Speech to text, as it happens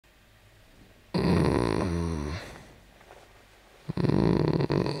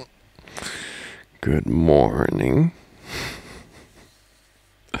Good morning.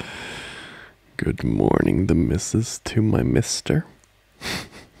 Good morning, the missus to my mister.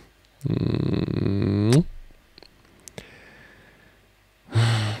 Mm.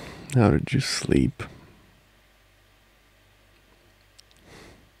 How did you sleep?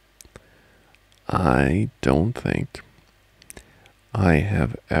 I don't think I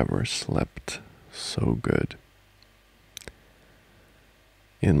have ever slept so good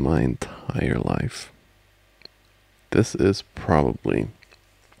in my entire life. This is probably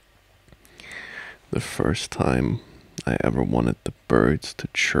the first time I ever wanted the birds to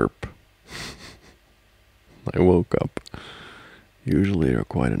chirp. I woke up. Usually they're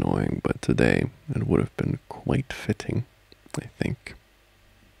quite annoying, but today it would have been quite fitting, I think.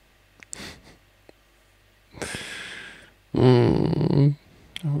 It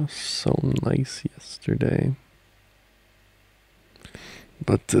was so nice yesterday.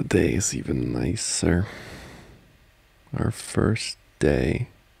 But today's even nicer. Our first day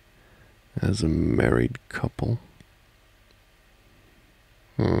as a married couple.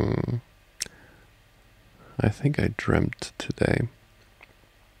 I think I dreamt today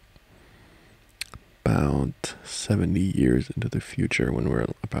about 70 years into the future when we're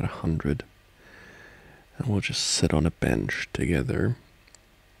about 100. And we'll just sit on a bench together.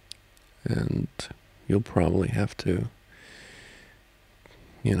 And you'll probably have to,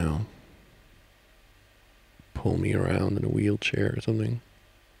 pull me around in a wheelchair or something.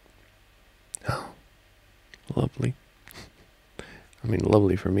 Oh, lovely. I mean,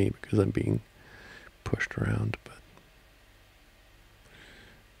 lovely for me because I'm being pushed around, but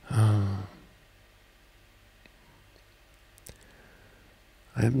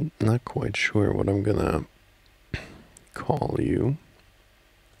I'm not quite sure what I'm gonna call you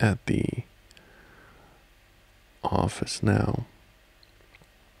at the office now.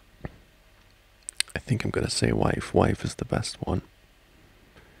 I think I'm gonna say wife. Wife is the best one.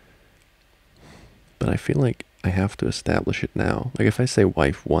 But I feel like I have to establish it now. Like if I say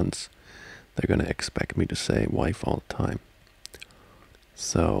wife once, they're gonna expect me to say wife all the time.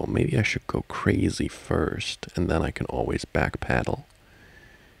 So maybe I should go crazy first, and then I can always backpedal.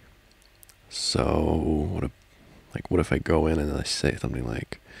 So what if I go in and I say something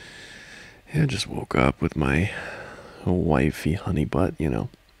like, "Yeah, I just woke up with my wifey honey butt,"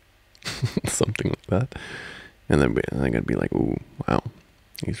 something like that, and then I'm gonna be like, "Ooh, wow,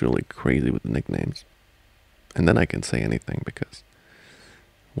 he's really crazy with the nicknames," and then I can say anything because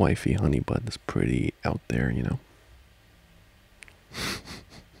wifey honey butt is pretty out there, No,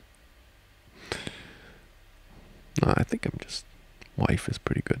 I think I'm just wife is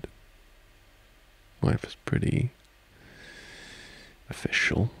pretty good. Wife is pretty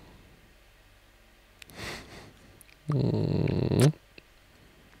official.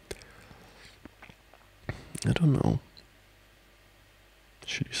 I don't know.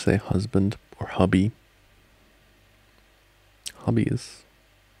 Should you say husband or hubby? Hubby is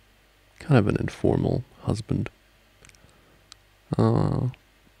kind of an informal husband.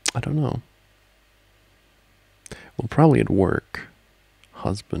 I don't know. Well, probably at work,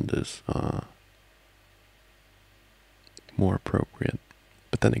 husband is more appropriate.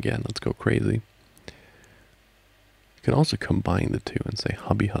 But then again, let's go crazy. You could also combine the two and say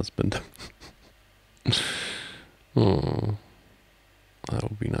hubby husband. Oh, that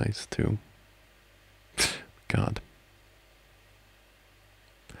would be nice too. God.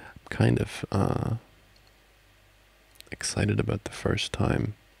 I'm kind of excited about the first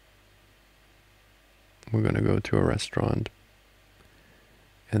time we're gonna go to a restaurant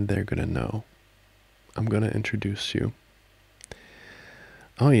and they're gonna know. I'm gonna introduce you.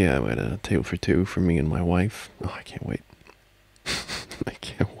 Oh yeah, we had a table for two for me and my wife. Oh, I can't wait. I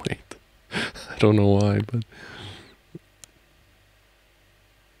can't wait. I don't know why, but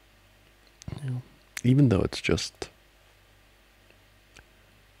even though it's just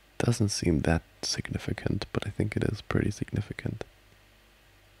doesn't seem that significant, but I think it is pretty significant.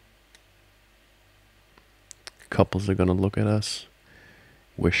 Couples are gonna look at us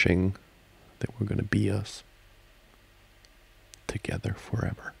wishing that we're gonna be us together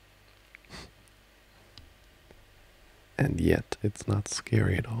forever. And yet, it's not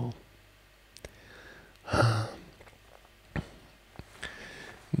scary at all.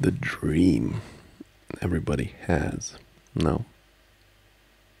 The dream everybody has. No.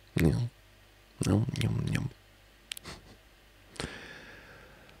 No. No. Yum, yum.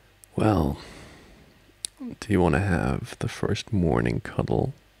 Well, do you want to have the first morning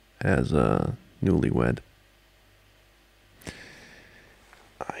cuddle as a newlywed?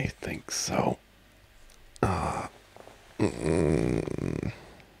 I think so.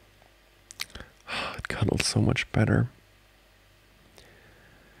 so much better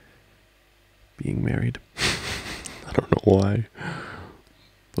being married. I don't know why,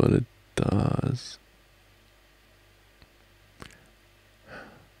 but it does.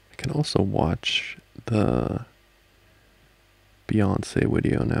 I can also watch the Beyonce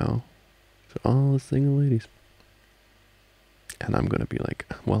video now. So all the single ladies. And I'm gonna be like,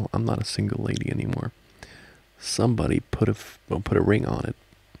 well, I'm not a single lady anymore. Somebody put a ring on it.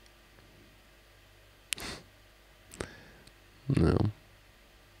 No.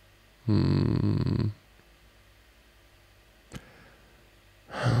 Yum,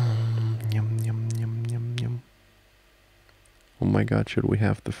 yum, yum, yum, yum. Oh my god, should we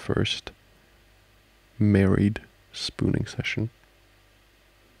have the first married spooning session?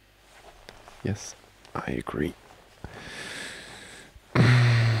 Yes, I agree.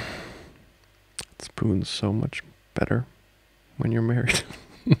 Spoon's so much better when you're married.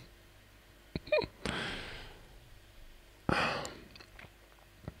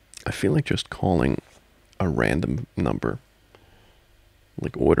 I feel like just calling a random number,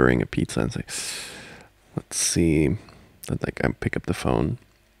 like ordering a pizza and say, let's see, that like I pick up the phone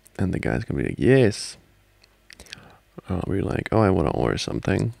and the guy's gonna be like, yes. We're like, oh, I want to order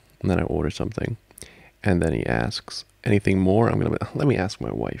something. And then I order something. And then he asks, anything more? I'm gonna be, let me ask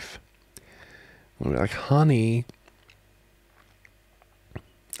my wife. I'm gonna be like, honey,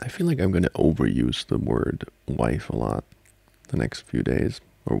 I feel like I'm gonna overuse the word wife a lot the next few days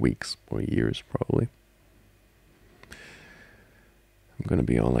or weeks or years probably. I'm gonna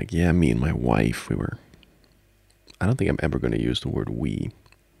be all like, yeah, me and my wife, I don't think I'm ever gonna use the word we.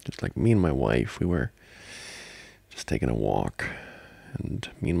 Just like me and my wife, we were just taking a walk, and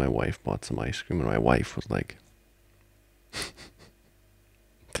me and my wife bought some ice cream, and my wife was like,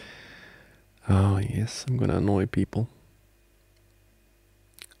 oh yes, I'm gonna annoy people.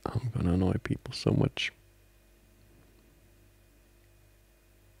 I'm gonna annoy people so much.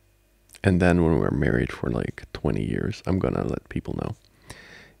 And then when we're married for like 20 years, I'm gonna let people know.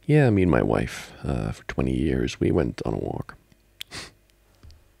 Yeah, me and my wife, for 20 years, we went on a walk.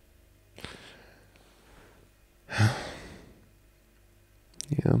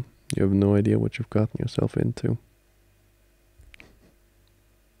 Yeah, you have no idea what you've gotten yourself into.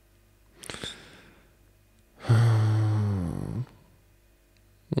 And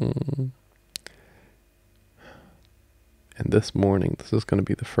this morning, this is going to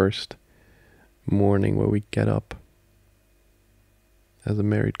be the first morning where we get up as a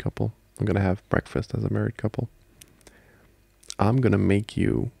married couple. I'm going to have breakfast as a married couple. I'm going to make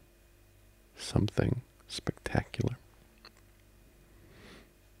you something spectacular.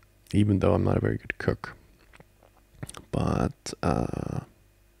 Even though I'm not a very good cook. But I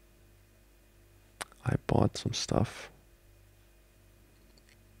bought some stuff.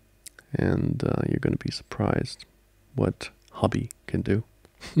 And you're going to be surprised what hubby can do.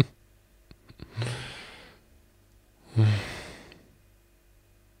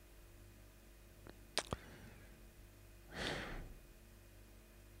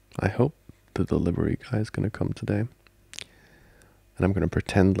 I hope the delivery guy is going to come today. And I'm going to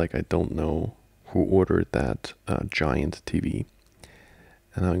pretend like I don't know who ordered that giant TV.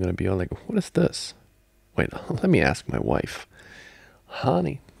 And I'm going to be all like, what is this? Wait, let me ask my wife.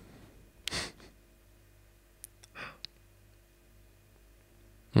 Honey.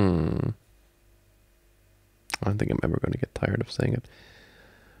 I don't think I'm ever going to get tired of saying it.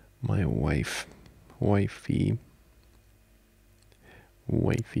 My wife. Wifey.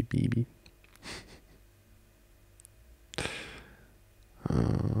 Wifey baby.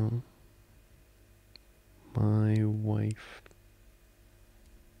 My wife.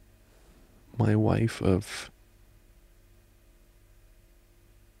 My wife of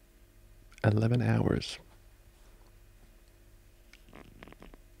 11 hours.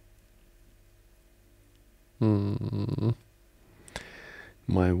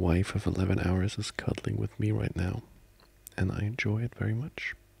 My wife of 11 hours is cuddling with me right now, and I enjoy it very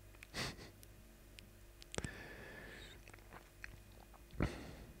much.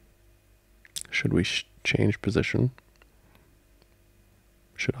 Should we change position?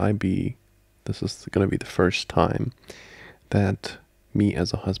 Should I be... This is going to be the first time that me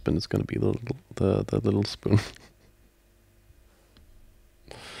as a husband is going to be the little spoon.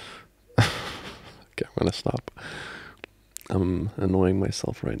 Okay, I'm going to stop. I'm annoying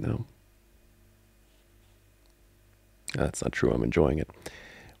myself right now. That's not true. I'm enjoying it.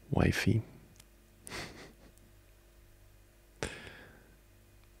 Wifey.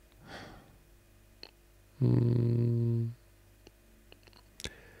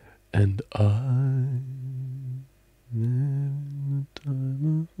 And I, in the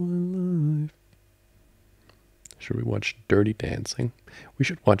time of my life. Should we watch Dirty Dancing? We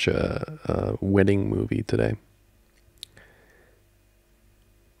should watch a wedding movie today.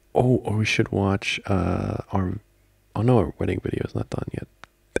 Oh, or we should watch our... Oh no, our wedding video is not done yet.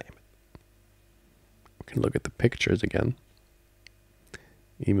 Damn it. We can look at the pictures again.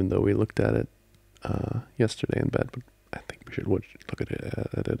 Even though we looked at it yesterday in bed, but I think we should look at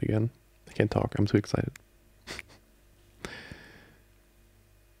it again. I can't talk. I'm too excited.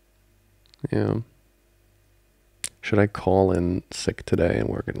 Yeah. Should I call in sick today and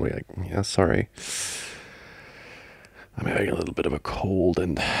work? And we like, yeah, sorry. I'm having a little bit of a cold,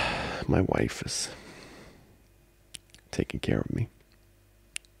 and my wife is taking care of me.